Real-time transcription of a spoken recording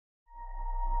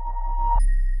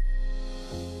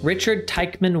Richard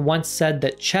Teichman once said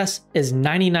that chess is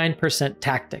 99%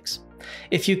 tactics.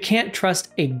 If you can't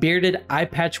trust a bearded, eye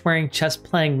patch wearing chess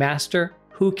playing master,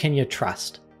 who can you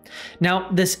trust? Now,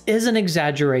 this is an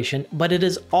exaggeration, but it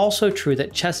is also true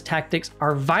that chess tactics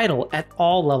are vital at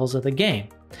all levels of the game.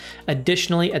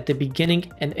 Additionally, at the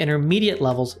beginning and intermediate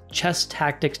levels, chess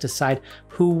tactics decide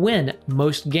who win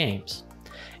most games.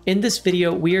 In this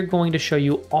video, we are going to show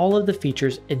you all of the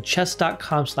features in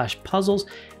Chess.com/puzzles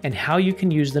and how you can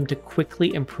use them to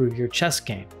quickly improve your chess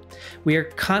game. We are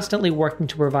constantly working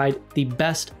to provide the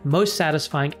best, most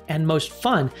satisfying, and most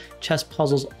fun chess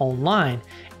puzzles online,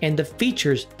 and the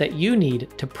features that you need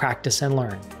to practice and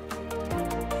learn.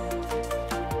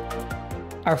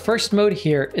 Our first mode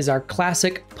here is our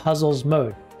classic puzzles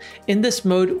mode. In this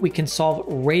mode, we can solve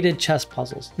rated chess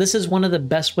puzzles. This is one of the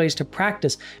best ways to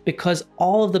practice because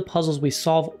all of the puzzles we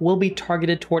solve will be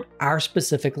targeted toward our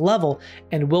specific level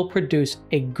and will produce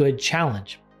a good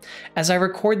challenge. As I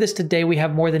record this today, we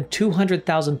have more than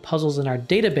 200,000 puzzles in our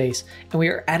database, and we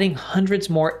are adding hundreds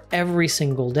more every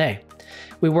single day.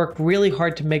 We work really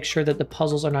hard to make sure that the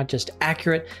puzzles are not just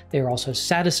accurate, they are also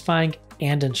satisfying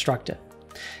and instructive.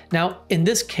 Now, in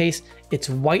this case, it's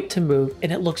white to move,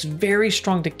 and it looks very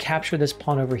strong to capture this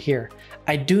pawn over here.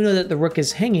 I do know that the rook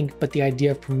is hanging, but the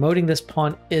idea of promoting this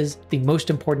pawn is the most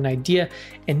important idea,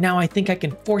 and now I think I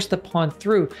can force the pawn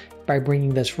through by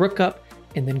bringing this rook up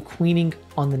and then queening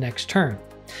on the next turn.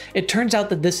 It turns out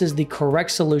that this is the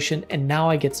correct solution, and now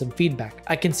I get some feedback.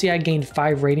 I can see I gained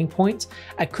 5 rating points.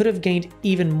 I could have gained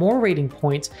even more rating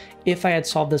points if I had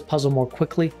solved this puzzle more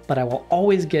quickly, but I will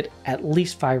always get at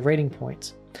least 5 rating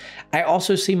points. I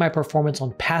also see my performance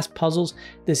on past puzzles.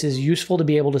 This is useful to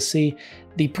be able to see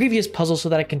the previous puzzle so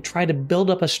that I can try to build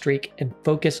up a streak and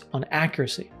focus on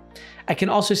accuracy. I can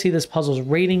also see this puzzle's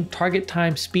rating, target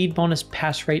time, speed bonus,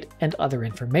 pass rate, and other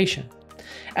information.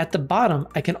 At the bottom,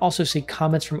 I can also see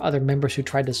comments from other members who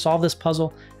tried to solve this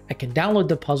puzzle. I can download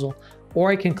the puzzle,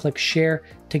 or I can click share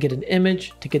to get an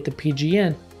image, to get the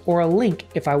PGN, or a link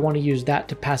if I want to use that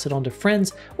to pass it on to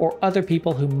friends or other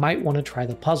people who might want to try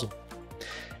the puzzle.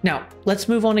 Now, let's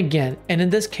move on again, and in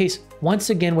this case,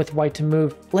 once again with white to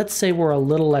move, let's say we're a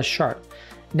little less sharp.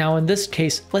 Now in this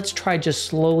case, let's try just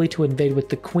slowly to invade with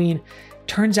the queen.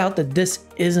 Turns out that this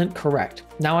isn't correct.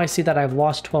 Now I see that I've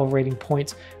lost 12 rating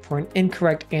points for an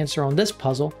incorrect answer on this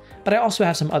puzzle, but I also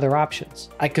have some other options.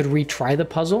 I could retry the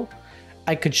puzzle,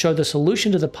 I could show the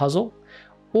solution to the puzzle,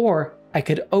 or I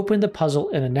could open the puzzle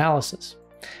in analysis.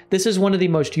 This is one of the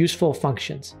most useful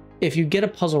functions. If you get a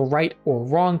puzzle right or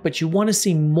wrong, but you want to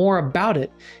see more about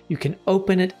it, you can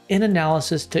open it in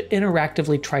analysis to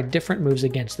interactively try different moves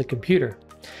against the computer.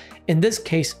 In this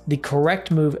case, the correct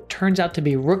move turns out to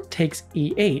be rook takes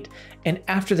e8, and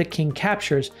after the king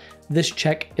captures, this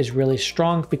check is really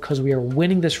strong because we are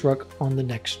winning this rook on the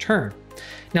next turn.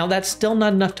 Now that's still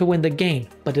not enough to win the game,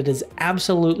 but it is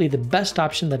absolutely the best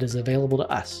option that is available to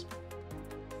us.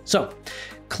 So,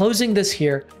 closing this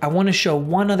here, I want to show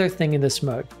one other thing in this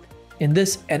mode. In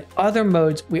this and other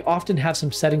modes, we often have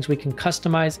some settings we can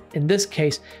customize. In this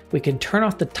case, we can turn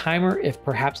off the timer if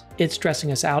perhaps it's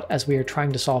stressing us out as we are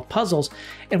trying to solve puzzles,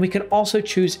 and we can also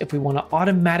choose if we want to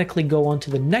automatically go on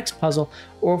to the next puzzle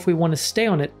or if we want to stay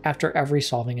on it after every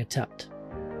solving attempt.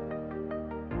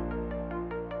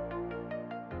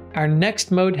 Our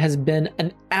next mode has been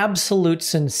an absolute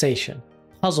sensation,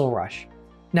 Puzzle Rush.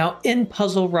 Now in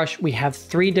Puzzle Rush, we have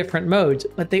 3 different modes,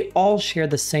 but they all share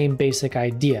the same basic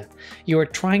idea. You are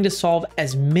trying to solve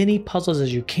as many puzzles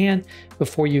as you can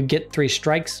before you get 3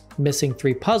 strikes, missing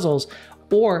 3 puzzles,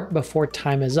 or before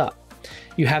time is up.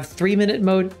 You have 3-minute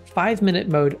mode, 5-minute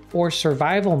mode, or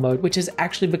survival mode, which has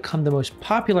actually become the most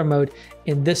popular mode.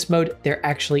 In this mode, there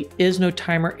actually is no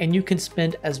timer, and you can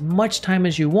spend as much time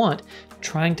as you want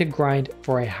trying to grind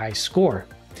for a high score.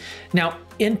 Now,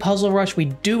 in Puzzle Rush, we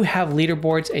do have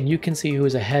leaderboards, and you can see who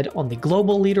is ahead on the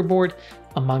global leaderboard,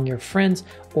 among your friends,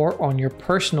 or on your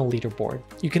personal leaderboard.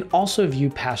 You can also view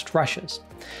past rushes.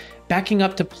 Backing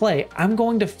up to play, I'm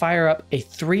going to fire up a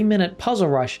 3-minute Puzzle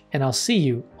Rush, and I'll see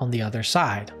you on the other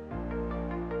side.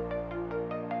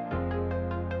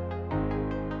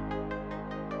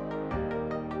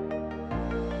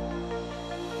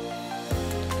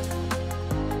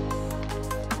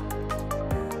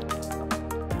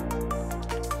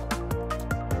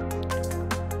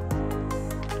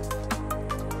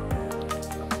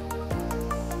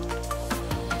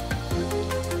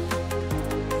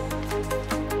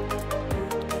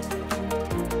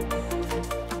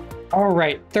 All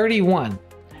right, 31.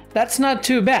 That's not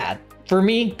too bad. For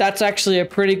me, that's actually a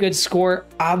pretty good score.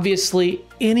 Obviously,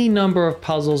 any number of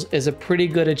puzzles is a pretty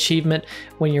good achievement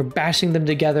when you're bashing them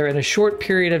together in a short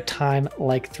period of time,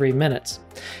 like 3 minutes.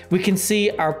 We can see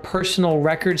our personal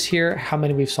records here, how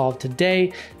many we've solved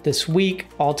today, this week,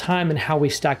 all time, and how we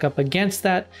stack up against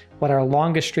that, what our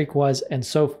longest streak was, and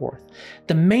so forth.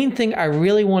 The main thing I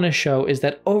really want to show is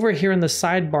that over here in the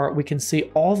sidebar, we can see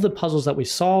all of the puzzles that we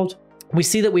solved. We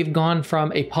see that we've gone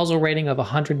from a puzzle rating of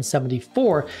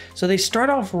 174, so they start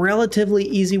off relatively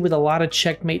easy with a lot of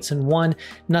checkmates in one,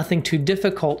 nothing too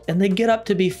difficult, and they get up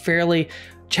to be fairly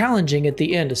challenging at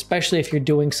the end, especially if you're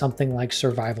doing something like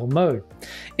survival mode.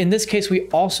 In this case, we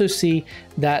also see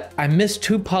that I missed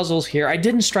 2 puzzles here. I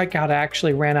didn't strike out, I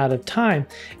actually ran out of time,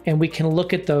 and we can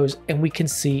look at those and we can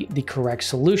see the correct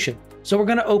solution. So we're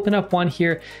going to open up one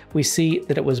here. We see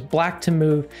that it was black to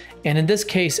move. And in this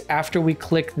case, after we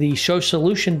click the show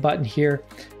solution button here,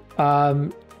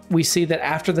 we see that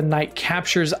after the knight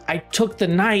captures, I took the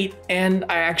knight and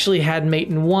I actually had mate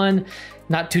in 1.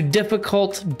 Not too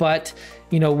difficult, but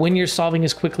you know, when you're solving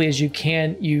as quickly as you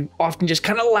can, you often just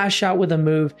kind of lash out with a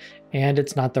move and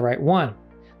it's not the right one.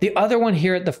 The other one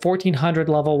here at the 1400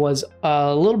 level was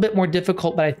a little bit more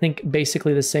difficult, but I think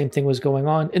basically the same thing was going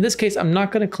on. In this case, I'm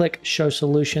not going to click show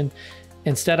solution.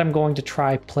 Instead, I'm going to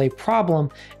try play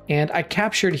problem, and I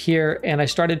captured here and I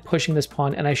started pushing this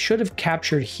pawn, and I should have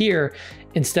captured here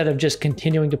instead of just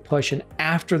continuing to push, and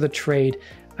after the trade,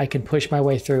 I can push my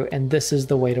way through, and this is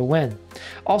the way to win.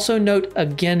 Also note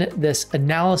again this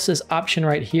analysis option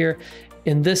right here.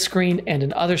 In this screen and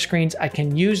in other screens, I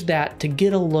can use that to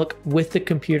get a look with the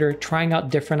computer, trying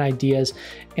out different ideas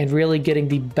and really getting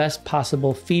the best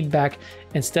possible feedback.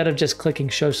 Instead of just clicking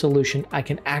show solution, I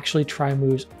can actually try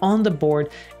moves on the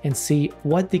board and see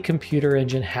what the computer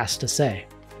engine has to say.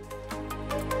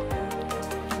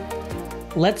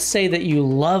 Let's say that you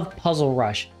love Puzzle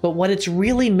Rush, but what it's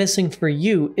really missing for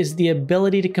you is the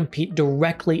ability to compete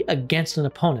directly against an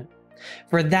opponent.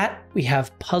 For that, we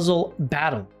have Puzzle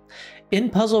Battle. In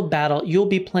Puzzle Battle, you'll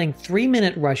be playing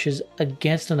 3-minute rushes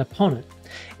against an opponent.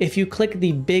 If you click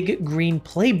the big green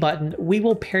play button, we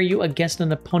will pair you against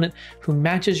an opponent who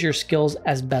matches your skills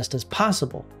as best as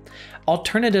possible.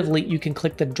 Alternatively, you can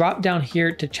click the drop down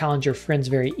here to challenge your friends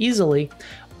very easily,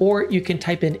 or you can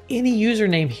type in any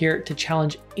username here to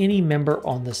challenge any member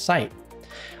on the site.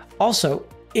 Also,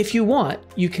 if you want,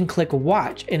 you can click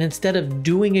watch, and instead of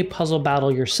doing a puzzle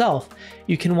battle yourself,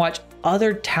 you can watch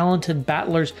other talented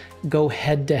battlers go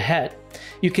head to head.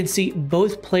 You can see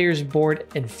both players' board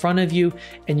in front of you,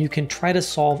 and you can try to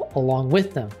solve along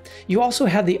with them. You also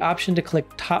have the option to click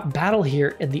top battle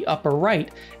here in the upper right,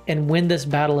 and when this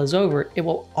battle is over, it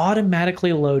will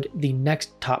automatically load the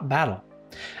next top battle.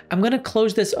 I'm going to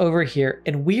close this over here,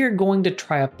 and we are going to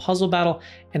try a puzzle battle,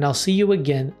 and I'll see you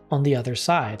again on the other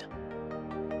side.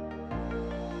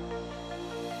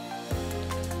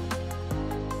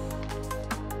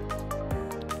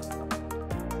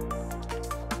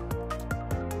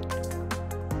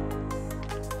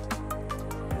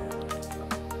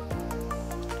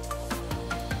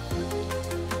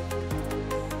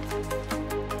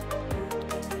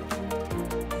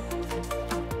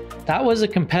 That was a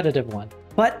competitive one,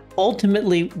 but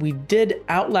ultimately we did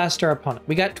outlast our opponent.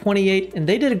 We got 28 and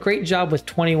they did a great job with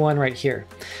 21 right here.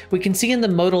 We can see in the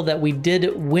modal that we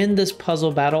did win this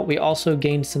puzzle battle. We also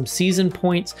gained some season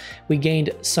points. We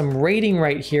gained some rating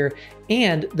right here.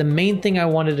 And the main thing I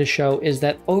wanted to show is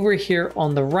that over here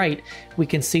on the right, we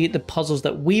can see the puzzles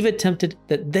that we've attempted,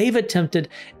 that they've attempted,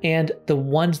 and the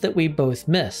ones that we both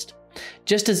missed.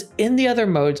 Just as in the other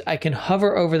modes, I can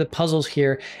hover over the puzzles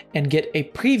here and get a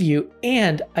preview,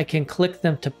 and I can click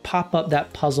them to pop up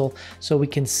that puzzle so we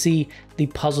can see the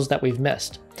puzzles that we've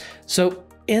missed. So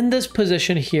in this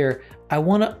position here, I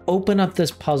want to open up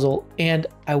this puzzle and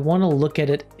I want to look at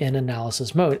it in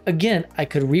analysis mode. Again, I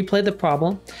could replay the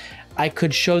problem, I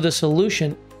could show the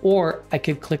solution, or I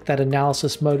could click that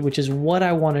analysis mode, which is what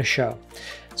I want to show.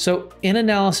 So in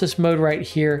analysis mode right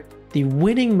here, the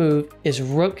winning move is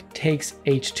rook takes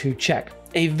h2 check.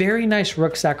 A very nice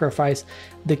rook sacrifice.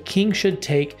 The king should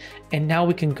take, and now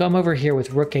we can come over here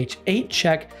with rook h8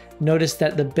 check. Notice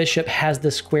that the bishop has the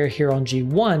square here on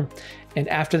g1, and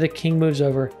after the king moves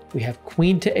over, we have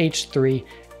queen to h3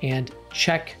 and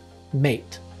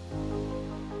checkmate.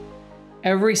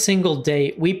 Every single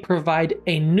day, we provide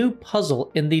a new puzzle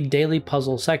in the daily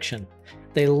puzzle section.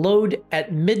 They load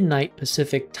at midnight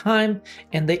Pacific time,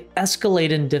 and they escalate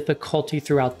in difficulty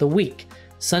throughout the week.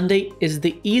 Sunday is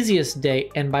the easiest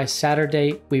day, and by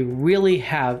Saturday, we really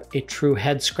have a true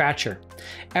head scratcher.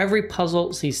 Every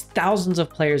puzzle sees thousands of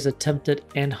players attempt it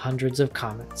and hundreds of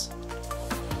comments.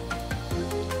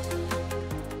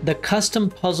 The custom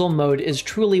puzzle mode is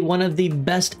truly one of the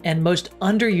best and most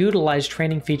underutilized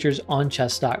training features on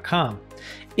Chess.com.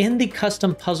 In the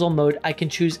custom puzzle mode, I can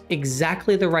choose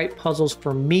exactly the right puzzles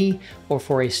for me or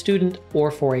for a student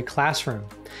or for a classroom.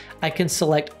 I can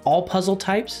select all puzzle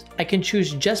types. I can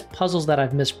choose just puzzles that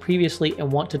I've missed previously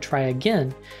and want to try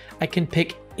again. I can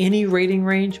pick any rating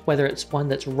range, whether it's one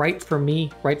that's right for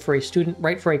me, right for a student,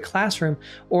 right for a classroom,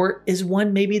 or is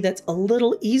one maybe that's a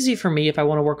little easy for me if I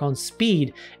want to work on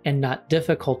speed and not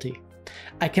difficulty.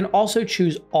 I can also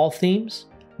choose all themes,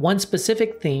 one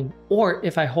specific theme, or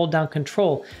if I hold down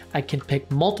control, I can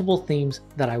pick multiple themes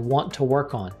that I want to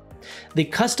work on. The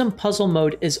custom puzzle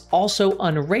mode is also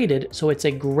unrated, so it's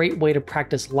a great way to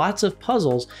practice lots of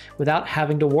puzzles without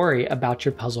having to worry about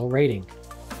your puzzle rating.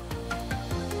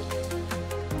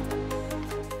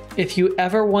 If you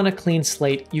ever want a clean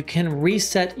slate, you can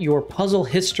reset your puzzle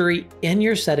history in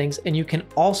your settings, and you can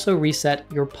also reset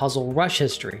your puzzle rush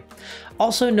history.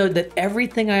 Also note that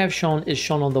everything I have shown is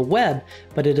shown on the web,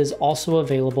 but it is also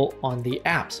available on the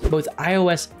apps. Both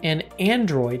iOS and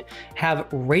Android have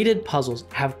rated puzzles,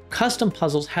 have custom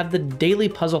puzzles, have the daily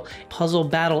puzzle, puzzle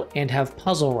battle, and have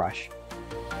puzzle rush.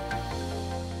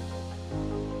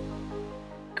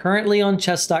 Currently on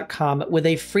Chess.com, with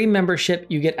a free membership,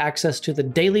 you get access to the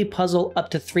daily puzzle, up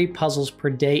to 3 puzzles per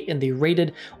day in the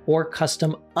rated or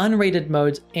custom unrated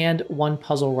modes, and 1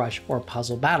 puzzle rush or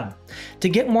puzzle battle. To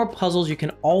get more puzzles, you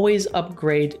can always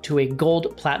upgrade to a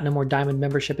gold, platinum, or diamond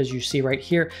membership, as you see right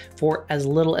here, for as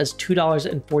little as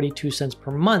 $2.42 per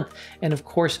month. And of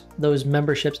course, those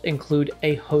memberships include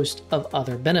a host of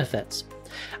other benefits.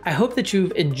 I hope that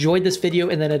you've enjoyed this video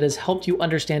and that it has helped you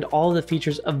understand all of the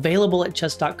features available at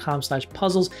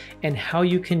chess.com/puzzles and how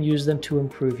you can use them to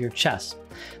improve your chess.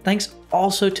 Thanks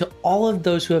also to all of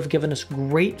those who have given us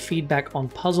great feedback on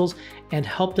puzzles and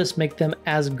helped us make them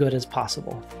as good as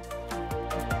possible.